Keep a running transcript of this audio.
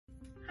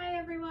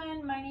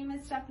everyone, my name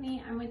is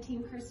Stephanie. I'm with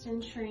Team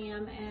Kristen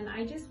Schramme, and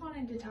I just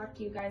wanted to talk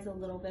to you guys a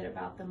little bit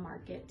about the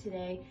market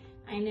today.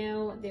 I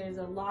know there's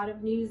a lot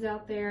of news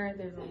out there,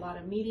 there's a lot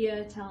of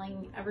media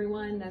telling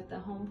everyone that the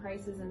home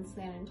prices in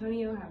San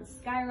Antonio have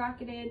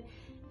skyrocketed,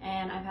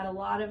 and I've had a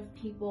lot of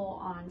people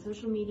on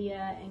social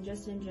media and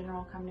just in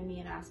general come to me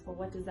and ask, well,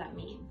 what does that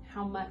mean?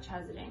 How much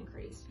has it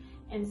increased?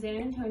 And San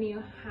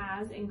Antonio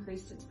has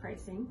increased its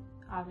pricing,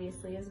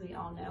 obviously, as we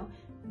all know,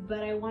 but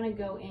I want to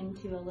go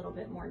into a little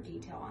bit more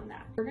detail on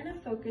that. We're going to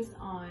focus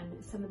on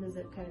some of the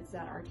zip codes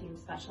that our team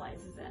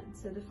specializes in.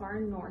 So the far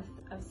north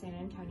of San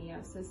Antonio,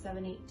 so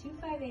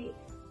 78258,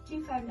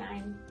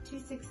 259,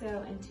 260,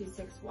 and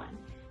 261.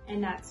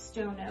 And that's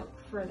Stone Oak,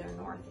 further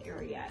north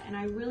area. And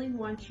I really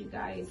want you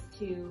guys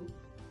to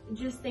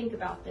just think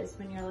about this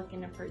when you're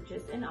looking to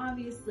purchase. And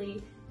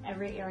obviously,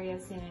 every area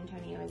of San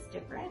Antonio is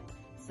different.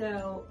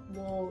 So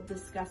we'll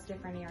discuss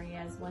different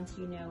areas once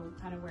you know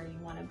kind of where you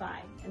want to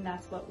buy. And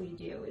that's what we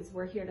do, is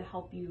we're here to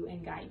help you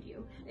and guide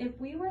you. If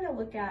we were to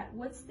look at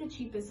what's the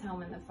cheapest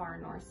home in the far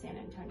north San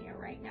Antonio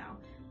right now,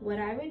 what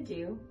I would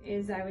do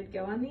is I would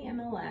go on the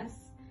MLS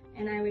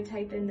and I would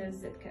type in those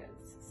zip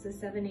codes. So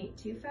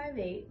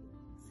 78258,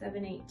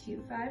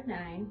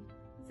 78259,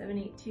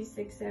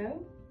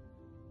 78260,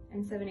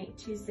 and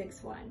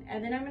 78261.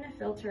 And then I'm going to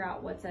filter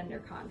out what's under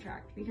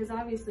contract, because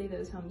obviously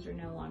those homes are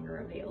no longer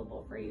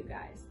available for you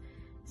guys.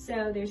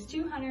 So there's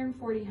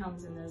 240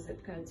 homes in those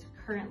zip codes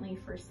currently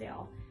for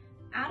sale.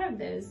 Out of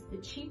those, the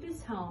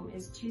cheapest home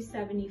is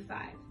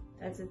 275.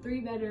 That's a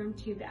 3-bedroom,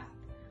 2-bath.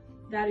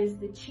 That is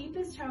the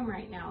cheapest home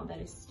right now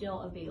that is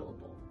still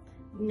available.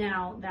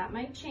 Now, that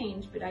might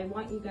change, but I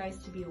want you guys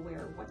to be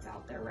aware of what's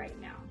out there right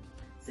now.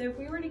 So if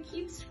we were to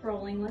keep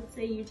scrolling, let's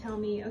say you tell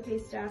me, okay,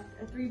 Steph,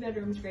 a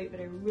 3-bedroom is great,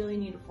 but I really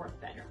need a 4th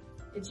bedroom.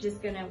 It's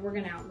just we're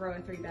gonna outgrow a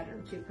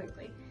 3-bedroom too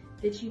quickly.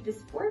 The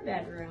cheapest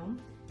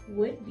 4-bedroom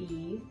would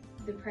be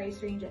the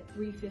price range at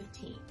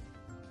 $315.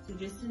 So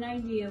just an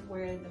idea of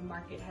where the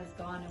market has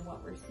gone and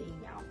what we're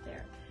seeing out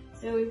there.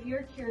 So if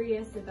you're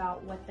curious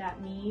about what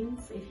that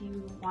means, if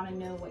you wanna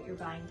know what your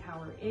buying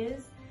power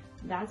is,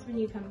 that's when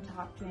you come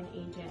talk to an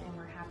agent, and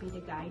we're happy to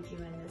guide you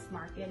in this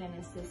market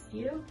and assist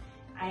you.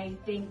 I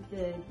think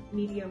the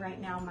media right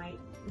now might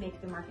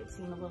make the market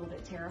seem a little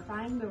bit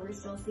terrifying, but we're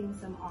still seeing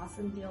some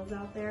awesome deals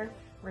out there.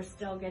 We're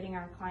still getting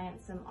our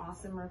clients some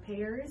awesome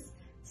repairs.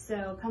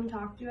 So come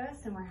talk to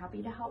us, and we're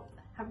happy to help.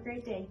 Have a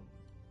great day.